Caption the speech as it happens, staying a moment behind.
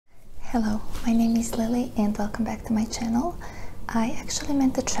Hello, my name is Lily and welcome back to my channel. I actually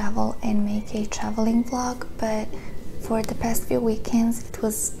meant to travel and make a traveling vlog, but for the past few weekends it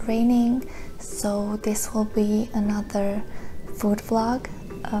was raining, so this will be another food vlog.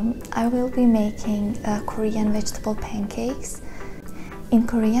 I will be making Korean vegetable pancakes. In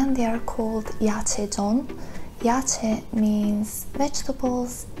Korean they are called yachaejeon. Yachae means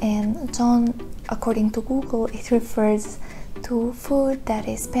vegetables and jeon, according to Google, it refers to food that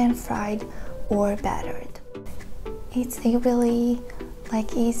is pan-fried or battered. It's a really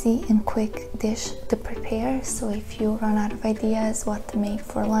easy and quick dish to prepare, so if you run out of ideas what to make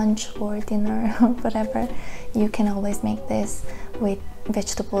for lunch or dinner or whatever, you can always make this with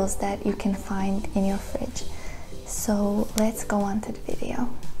vegetables that you can find in your fridge. So let's go on to the video.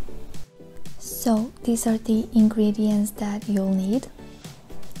 So these are the ingredients that you'll need.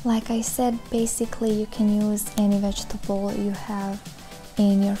 Like I said, basically you can use any vegetable you have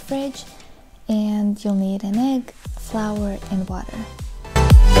in your fridge, and you'll need an egg, flour and water.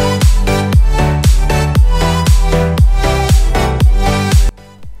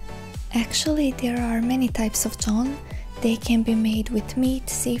 Actually, there are many types of jeon. They can be made with meat,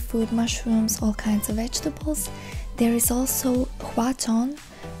 seafood, mushrooms, all kinds of vegetables. There is also hwajeon,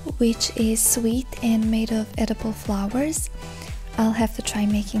 which is sweet and made of edible flowers. I'll have to try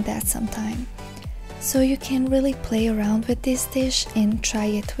making that sometime. So you can really play around with this dish and try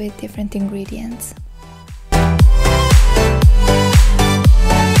it with different ingredients.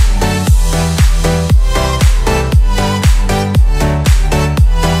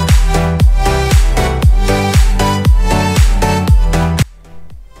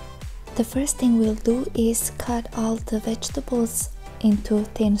 The first thing we'll do is cut all the vegetables into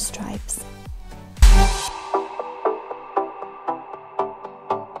thin stripes.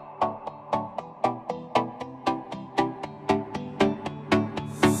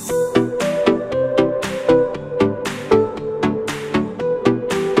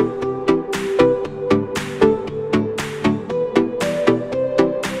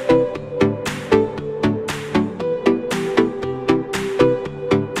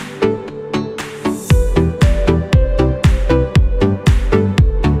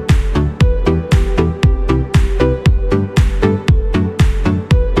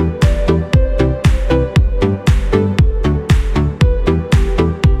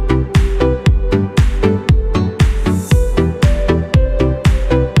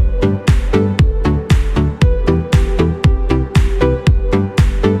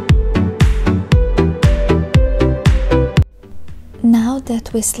 Now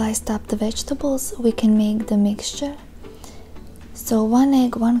that we sliced up the vegetables, we can make the mixture. So 1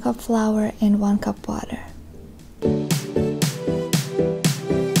 egg, 1 cup flour and 1 cup water.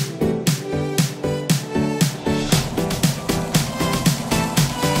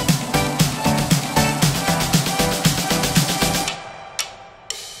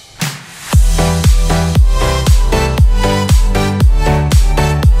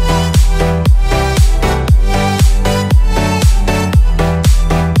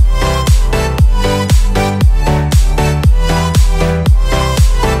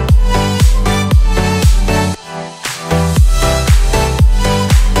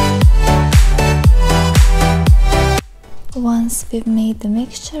 Once we've made the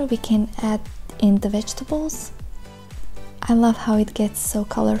mixture, we can add in the vegetables. I love how it gets so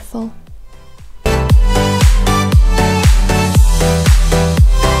colorful.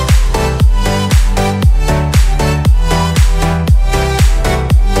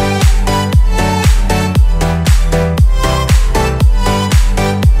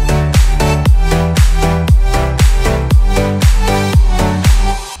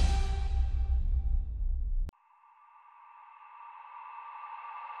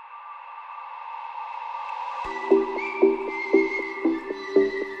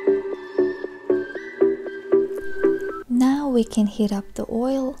 Now we can heat up the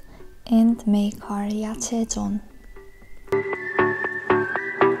oil and make our yachaejeon.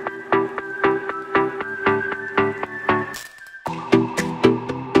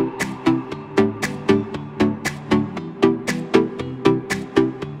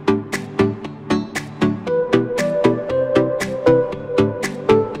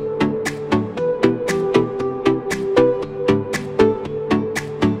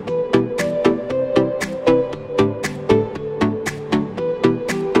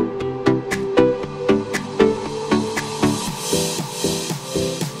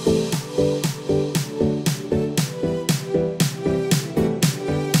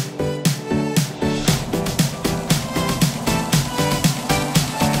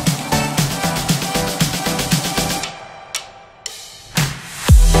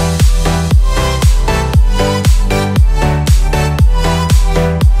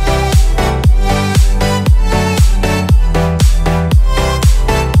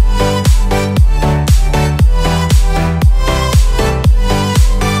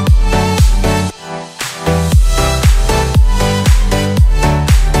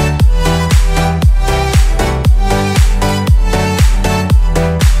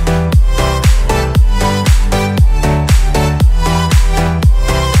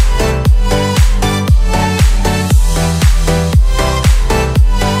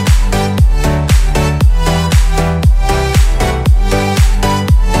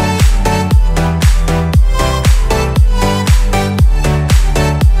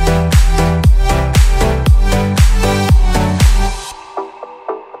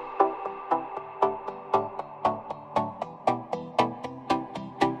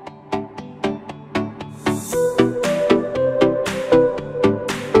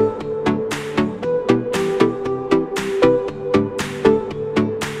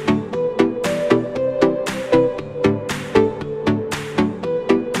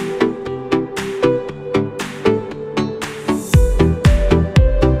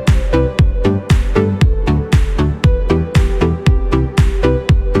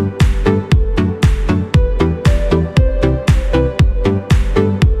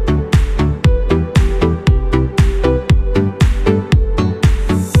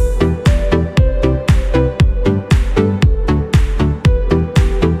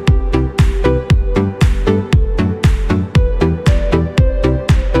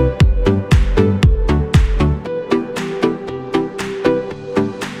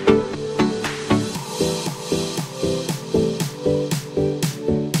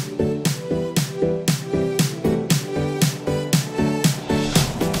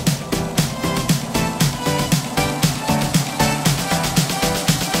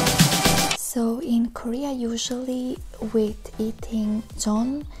 So in Korea, usually with eating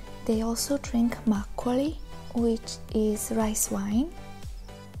jon, they also drink makgeolli, which is rice wine.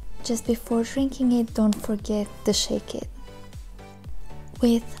 Just before drinking it, don't forget to shake it.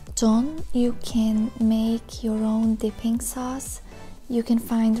 With jon, you can make your own dipping sauce. You can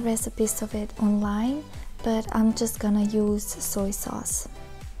find recipes of it online, but I'm just gonna use soy sauce.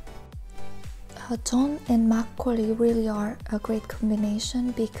 Jon and makgeolli really are a great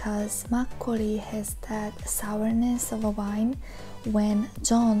combination because makgeolli has that sourness of a wine when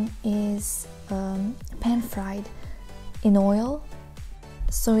jon is pan-fried in oil,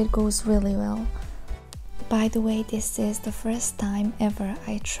 so it goes really well. By the way, this is the first time ever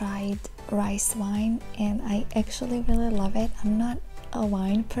I tried rice wine and I actually really love it. I'm not a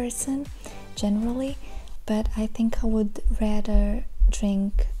wine person generally, but I think I would rather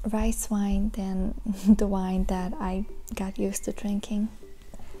drink rice wine than the wine that I got used to drinking.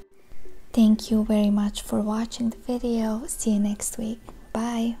 Thank you very much for watching the video. See you next week.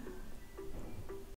 Bye.